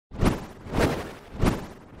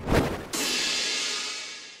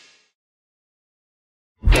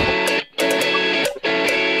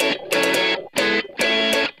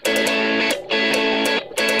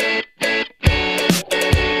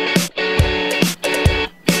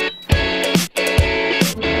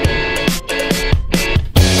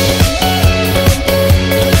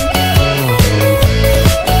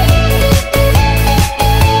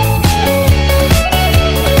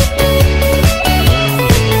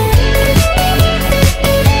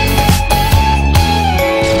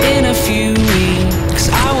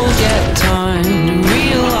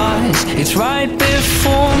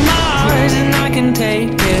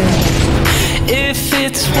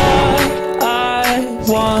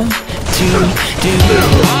want to do.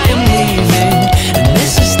 I am leaving, and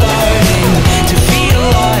this is starting to feel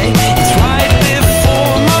like it's right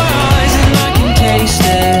before my eyes, and I can taste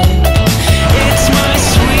it. It's my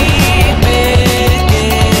sweet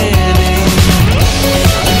beginning.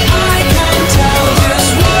 I can tell just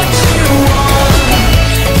what you want.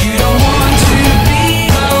 You don't want to be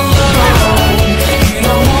alone. You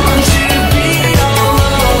don't want to be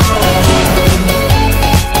alone.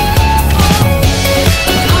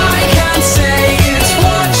 I can't say it's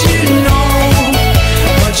what you know,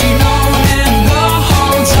 but you know it the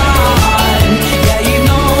whole time. Yeah, you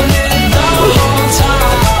know it the whole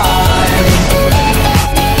time.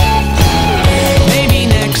 Maybe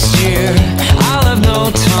next year I'll have no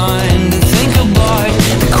time to think about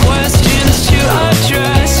the questions to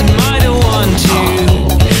address. Am I the one to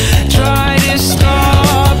try to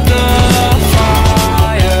stop the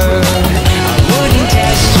fire? I wouldn't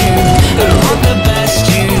test you, I want the best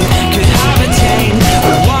you could have attained.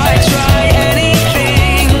 But why try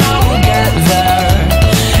anything? I will get there.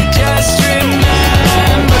 Just remember, I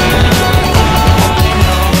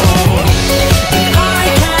know that I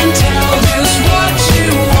can tell just what you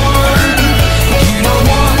want. You don't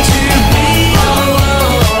want to be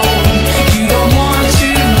alone. You don't want to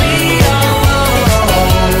be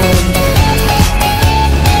alone.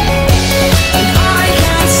 And I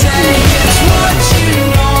can't say it's what you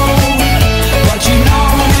know, but you know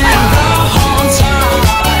it the whole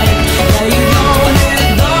time. Yeah, you know it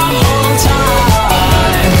the whole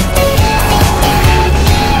time.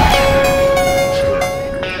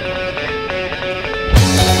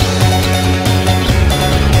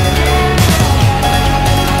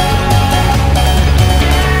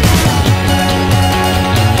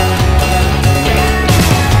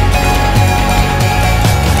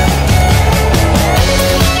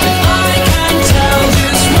 I can tell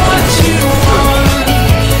just what you want.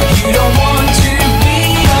 You don't want to be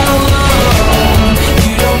alone.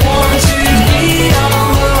 You don't want to be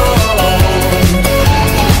alone.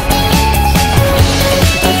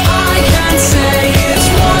 I can't say it's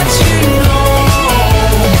what you know,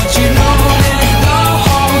 but you know it the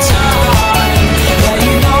whole time. Yeah,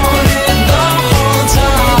 you know it the whole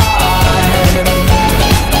time.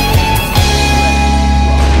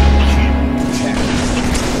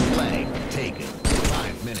 Flag taken.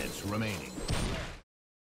 5 minutes remaining.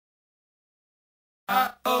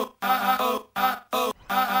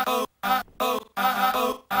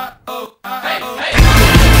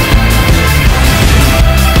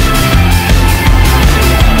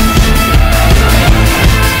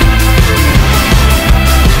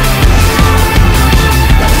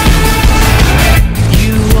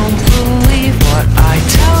 You won't believe what I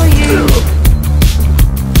tell you.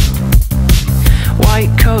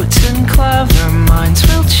 White coats and clever minds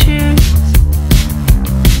will choose.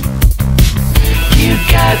 You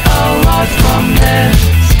get a lot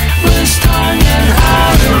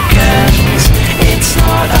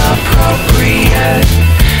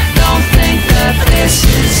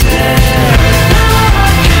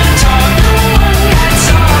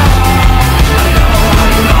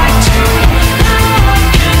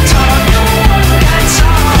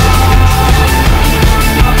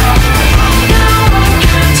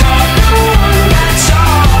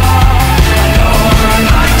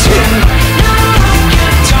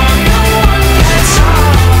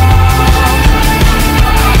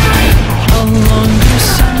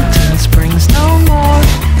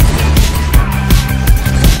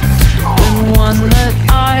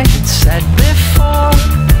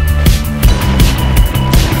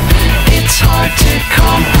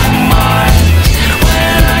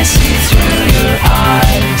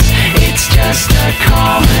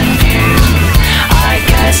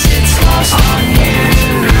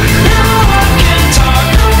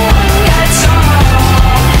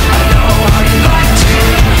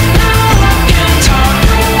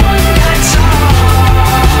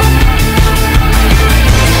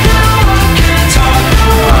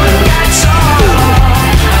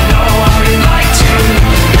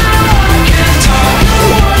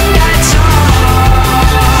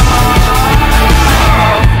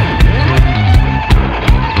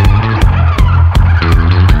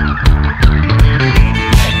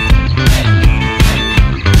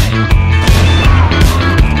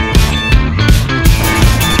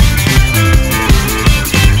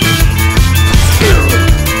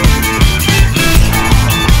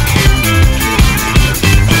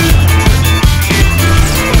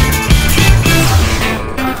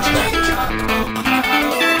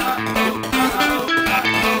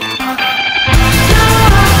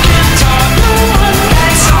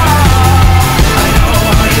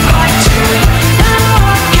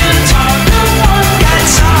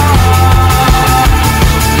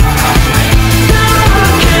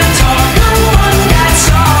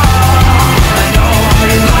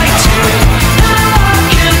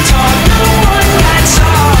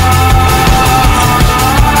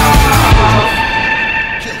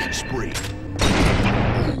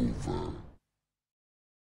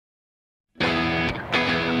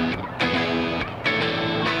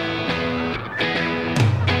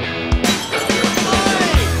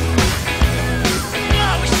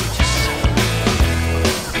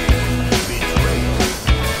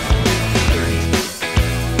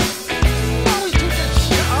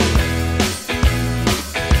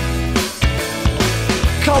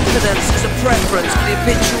Confidence is a preference for the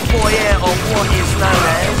habitual voyeur of what is known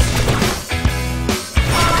as.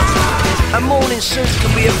 A morning suit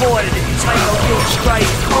can be avoided if you take a look straight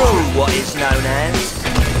through what is known as.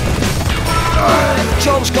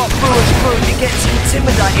 John's got through his group, he gets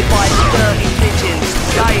intimidated by the dirty pigeons.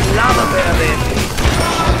 They love a bit of it.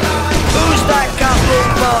 Who's that gut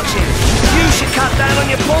room marching? You should cut down on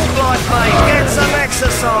your pork life, mate. Get some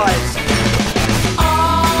exercise.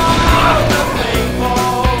 All the people,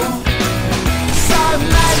 so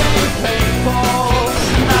many people,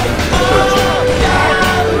 they all go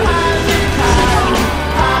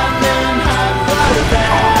hand in hand through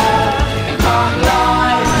their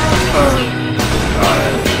life.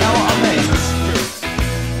 You know what I mean?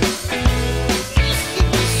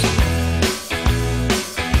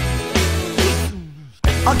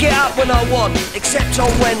 I get up when I want, except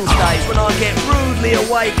on Wednesdays when I get rudely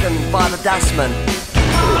awakened by the dustman.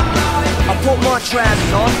 I put my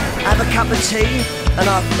trousers on, have a cup of tea, and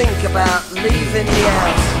I think about leaving the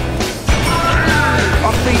house. I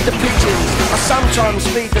feed the pigeons, I sometimes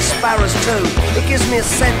feed the sparrows too. It gives me a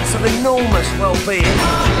sense of enormous well-being.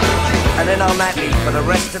 And then I'm happy for the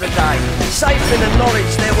rest of the day, safe in the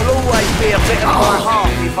knowledge there will always be a bit of my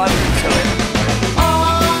heart devoted to it.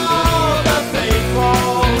 All the people,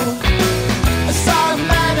 so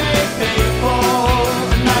many people,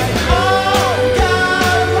 they all go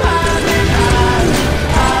hand in hand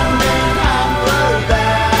through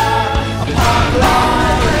their life.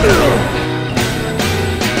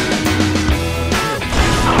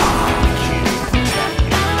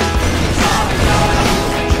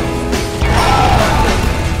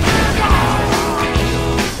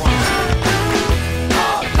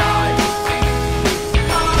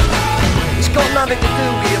 Nothing to do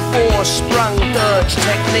with your four-sprung dirge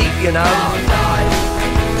technique, you know.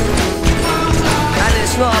 And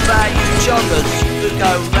it's not about you joggers who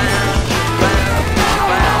go round